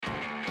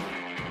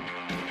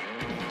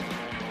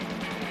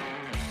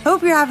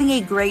Hope you're having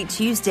a great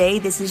Tuesday.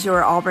 This is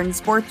your Auburn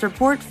Sports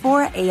Report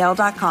for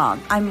AL.com.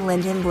 I'm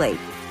Lyndon Blake.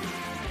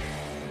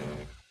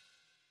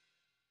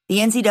 The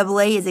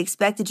NCAA is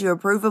expected to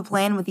approve a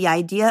plan with the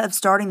idea of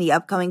starting the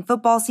upcoming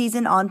football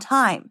season on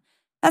time.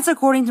 That's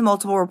according to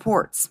multiple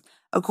reports.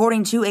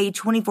 According to a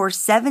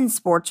 24/7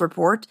 Sports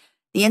report,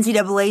 the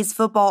NCAA's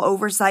Football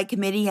Oversight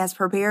Committee has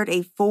prepared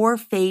a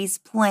 4-phase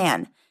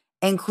plan.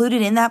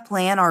 Included in that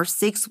plan are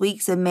 6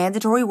 weeks of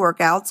mandatory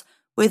workouts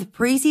with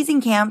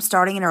preseason camp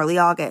starting in early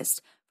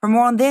August. For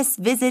more on this,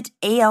 visit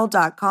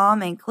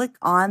AL.com and click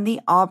on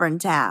the Auburn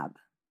tab.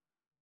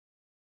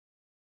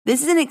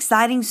 This is an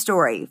exciting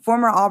story.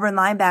 Former Auburn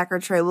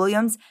linebacker Trey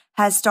Williams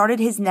has started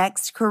his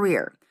next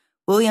career.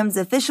 Williams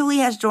officially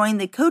has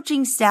joined the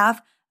coaching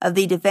staff of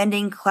the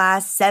defending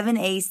Class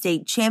 7A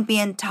state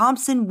champion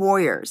Thompson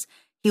Warriors.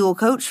 He will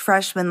coach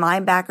freshman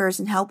linebackers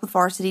and help with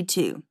varsity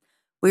too.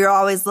 We are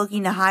always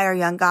looking to hire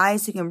young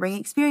guys who can bring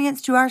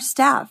experience to our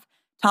staff,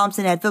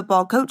 Thompson head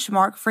football coach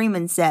Mark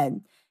Freeman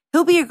said.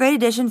 He'll be a great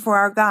addition for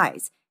our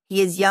guys.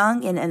 He is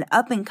young and an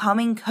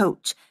up-and-coming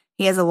coach.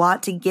 He has a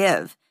lot to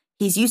give.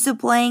 He's used to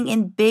playing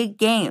in big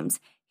games.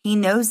 He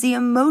knows the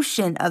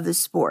emotion of the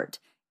sport.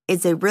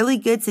 It's a really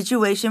good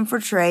situation for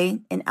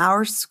Trey and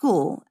our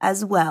school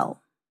as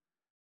well.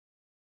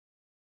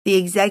 The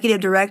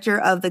executive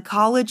director of the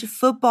College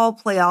Football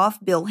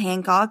Playoff, Bill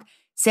Hancock,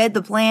 said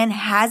the plan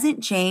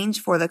hasn't changed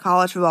for the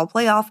College Football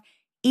Playoff,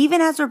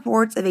 even as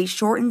reports of a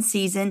shortened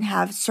season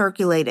have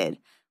circulated.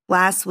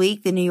 Last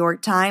week, the New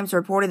York Times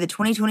reported the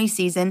 2020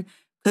 season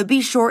could be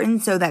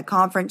shortened so that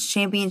conference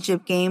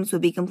championship games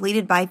would be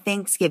completed by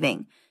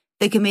Thanksgiving.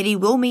 The committee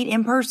will meet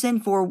in person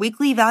for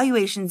weekly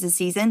evaluations this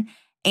season,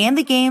 and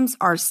the games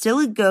are still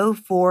a go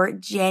for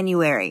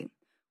January.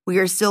 We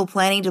are still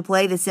planning to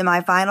play the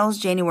semifinals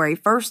January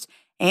 1st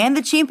and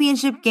the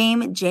championship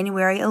game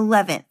January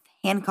 11th,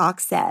 Hancock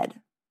said.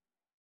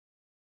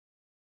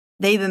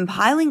 They've been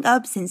piling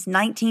up since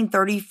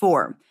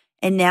 1934,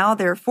 and now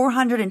there are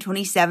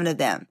 427 of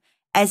them.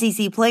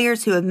 SEC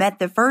players who have met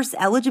the first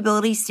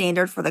eligibility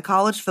standard for the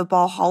College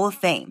Football Hall of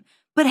Fame,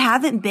 but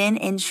haven't been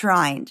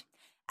enshrined.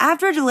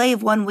 After a delay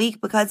of 1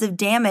 week because of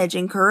damage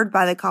incurred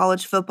by the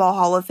College Football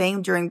Hall of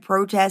Fame during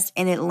protests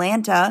in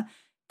Atlanta,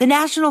 the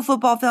National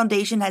Football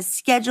Foundation has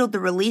scheduled the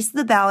release of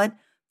the ballot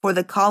for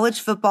the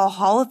College Football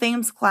Hall of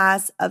Fame's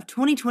class of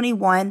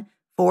 2021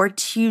 for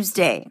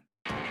Tuesday.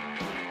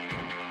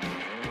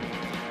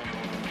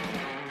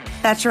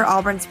 That's your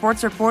Auburn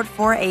Sports Report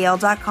for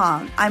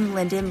AL.com. I'm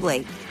Lyndon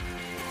Blake.